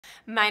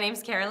My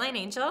name's Caroline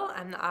Angell.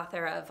 I'm the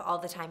author of All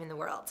the Time in the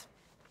World.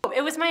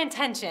 It was my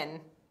intention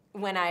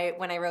when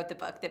I wrote the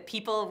book that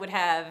people would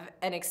have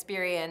an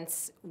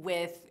experience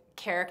with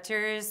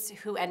characters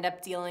who end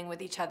up dealing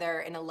with each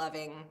other in a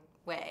loving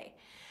way.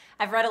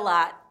 I've read a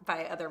lot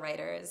by other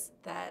writers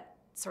that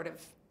sort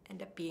of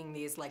end up being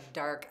these like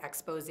dark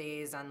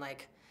exposés on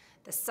like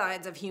the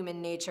sides of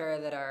human nature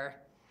that are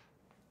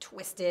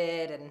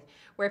twisted and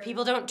where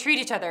people don't treat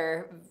each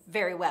other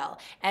very well.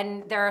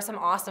 And there are some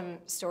awesome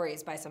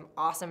stories by some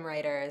awesome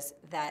writers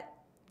that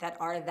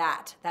are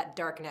that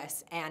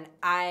darkness. And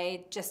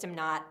I just am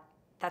not,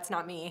 that's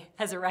not me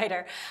as a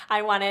writer.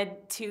 I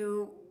wanted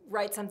to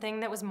write something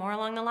that was more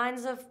along the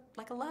lines of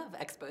like a love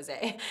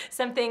exposé.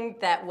 Something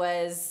that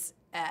was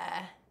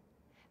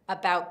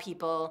about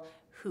people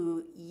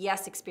who,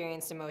 yes,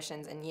 experienced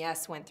emotions, and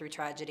yes, went through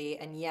tragedy,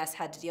 and yes,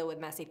 had to deal with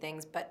messy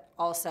things, but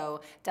also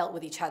dealt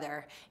with each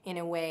other in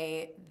a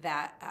way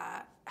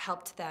that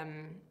helped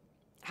them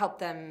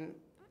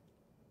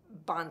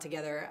bond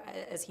together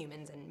as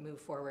humans and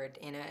move forward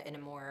in a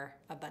more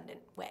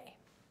abundant way.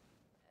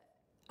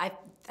 I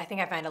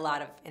think I find a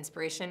lot of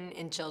inspiration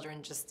in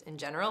children just in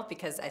general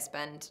because I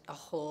spend a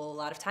whole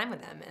lot of time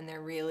with them, and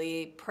they're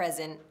really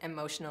present,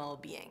 emotional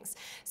beings.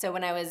 So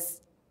when I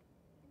was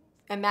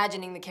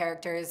imagining the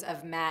characters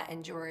of Matt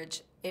and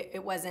George,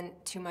 it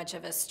wasn't too much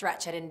of a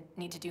stretch. I didn't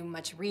need to do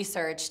much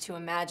research to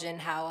imagine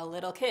how a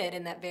little kid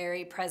in that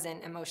very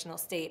present emotional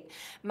state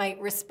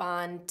might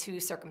respond to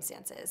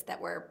circumstances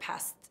that were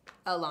passed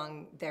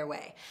along their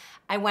way.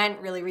 I went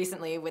really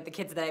recently with the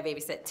kids that I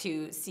babysit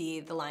to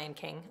see The Lion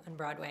King on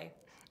Broadway.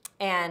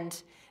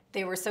 And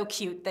they were so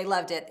cute, they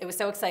loved it, it was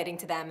so exciting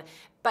to them.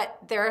 But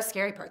there are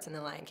scary parts in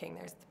The Lion King.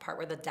 There's the part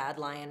where the dad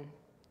lion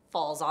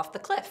falls off the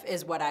cliff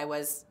is what I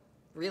was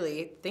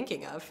really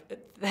thinking of,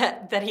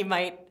 that he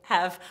might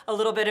have a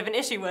little bit of an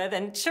issue with.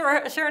 And sure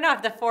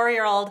enough, the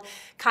 4-year-old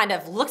kind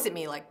of looks at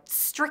me like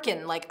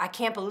stricken, like I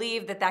can't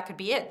believe that could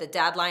be it. The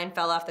dad lion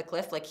fell off the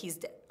cliff, like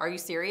are you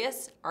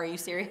serious? Are you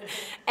serious?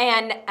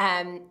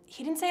 And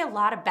he didn't say a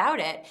lot about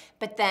it,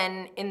 but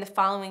then in the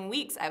following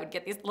weeks, I would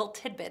get these little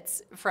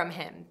tidbits from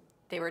him.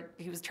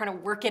 He was trying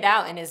to work it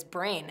out in his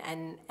brain,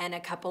 and a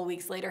couple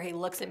weeks later he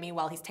looks at me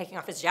while he's taking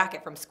off his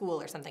jacket from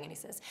school or something, and he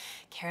says,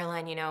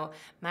 "Caroline, you know,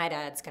 my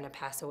dad's gonna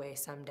pass away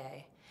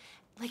someday."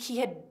 Like he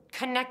had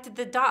connected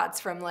the dots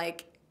from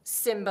like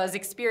Simba's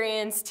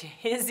experience to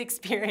his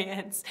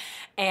experience,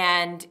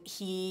 and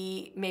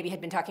he maybe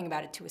had been talking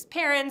about it to his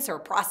parents or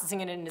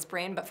processing it in his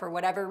brain, but for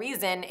whatever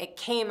reason, it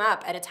came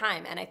up at a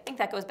time. And I think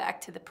that goes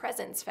back to the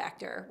presence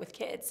factor with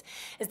kids,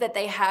 is that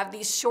they have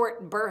these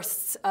short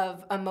bursts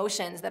of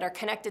emotions that are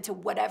connected to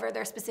whatever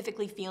they're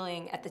specifically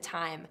feeling at the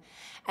time.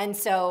 And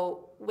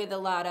so with a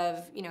lot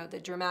of, you know, the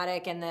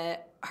dramatic and the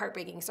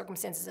heartbreaking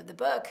circumstances of the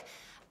book,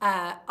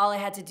 all I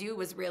had to do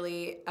was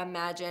really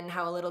imagine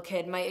how a little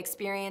kid might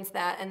experience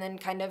that and then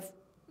kind of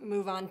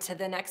move on to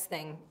the next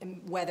thing,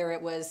 whether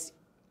it was,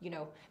 you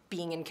know,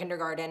 being in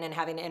kindergarten and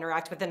having to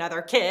interact with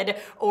another kid,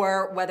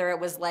 or whether it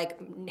was like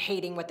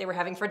hating what they were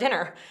having for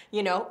dinner,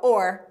 you know,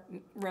 or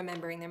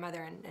remembering their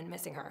mother and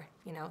missing her.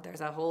 You know,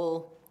 there's a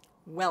whole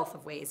wealth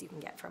of ways you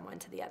can get from one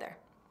to the other.